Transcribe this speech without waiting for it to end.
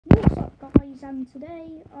guys, and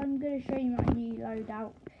today I'm going to show you my new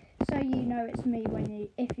loadout, so you know it's me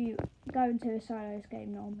if you go into a solos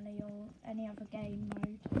game normally or any other game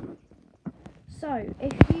mode. So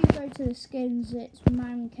if you go to the skins, it's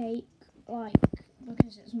Mancake,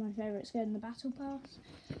 because it's my favourite skin in the Battle Pass.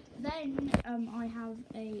 Then I have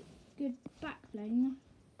a good back bling,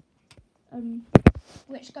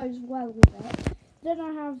 which goes well with it. Then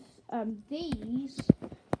I have these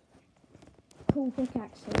cool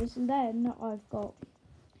pickaxes, and then I've got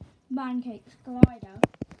Mancake's glider.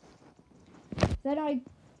 Then I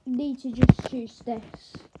need to just choose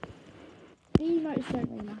this. The emotes don't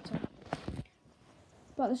really matter,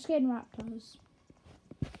 but the skin wrap does.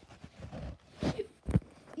 You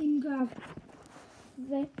can grab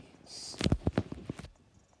this.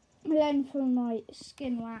 And then for my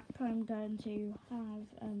skin wrap, I'm going to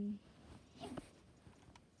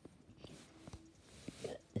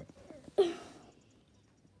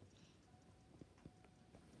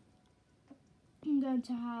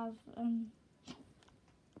have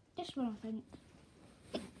this one, I think.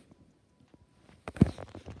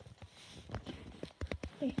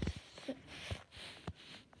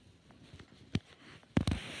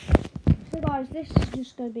 So guys, this is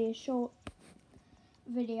just going to be a short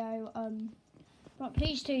video, but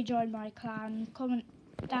please do join my clan. Comment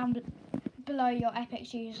down below your epic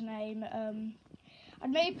username, and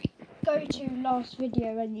maybe go to last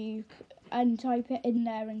video and type it in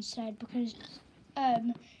there instead, because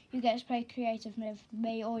you get to play creative with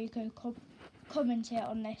me, or you can comment it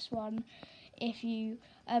on this one if you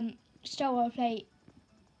still want to play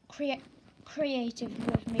creative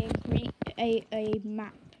with me and create a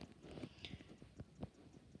map.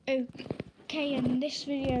 Okay, and this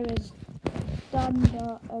video is done,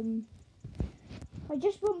 but I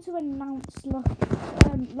just want to announce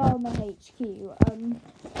Llama HQ.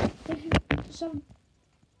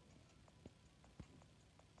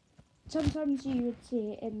 Sometimes you would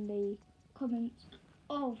see it in the comments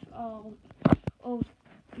of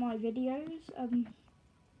my videos.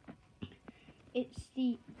 It's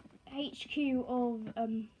the HQ of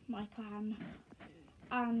my clan,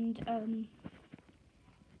 and on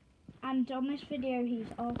this video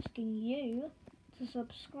he's asking you to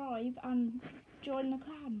subscribe and join the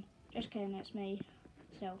clan. Just kidding, it's me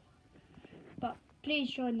still. But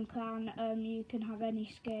please join the clan. You can have any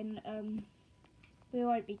skin. We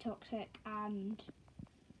won't be toxic, and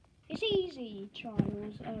it's easy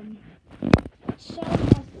trials. So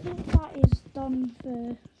I think that is done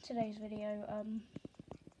for today's video.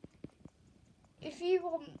 If you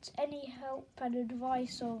want any help and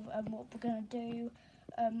advice of what we're gonna do,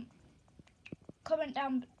 comment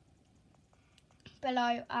down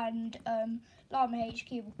below, and Llama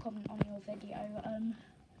HQ will comment on your video.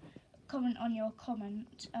 Comment on your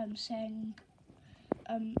comment saying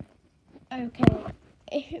okay.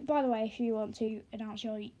 By the way, if you want to announce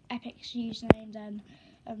your epic username, then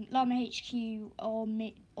Llama HQ or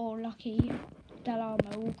me or Lucky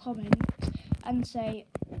Llama will comment and say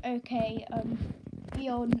okay, be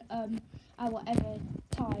on at whatever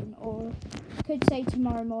time, or could say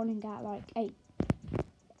tomorrow morning at like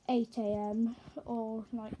 8 AM or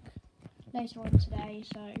like later on today.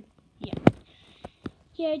 So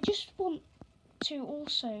yeah, just want to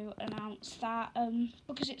also announce that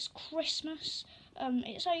because it's Christmas,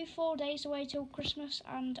 it's only 4 days away till Christmas,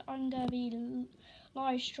 and I'm going to be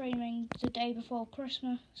live streaming the day before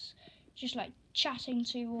Christmas, just like chatting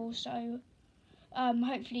to you also.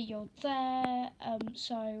 Hopefully you're there.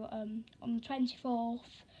 So on the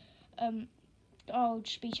 24th, I'll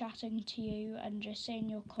just be chatting to you and just seeing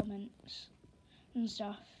your comments and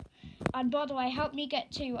stuff. And by the way, help me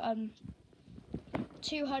get to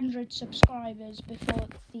 200 subscribers before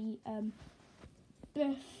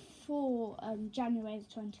January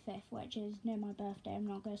the 25th, which is near my birthday. I'm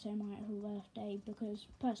not going to say my actual birthday because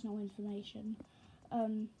personal information,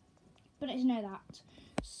 but it's near that.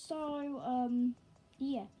 So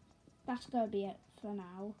yeah, that's going to be it for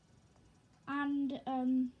now, and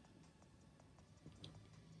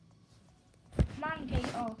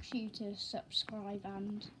Mancake asks you to subscribe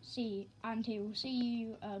and he will see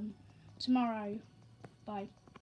you tomorrow. Bye.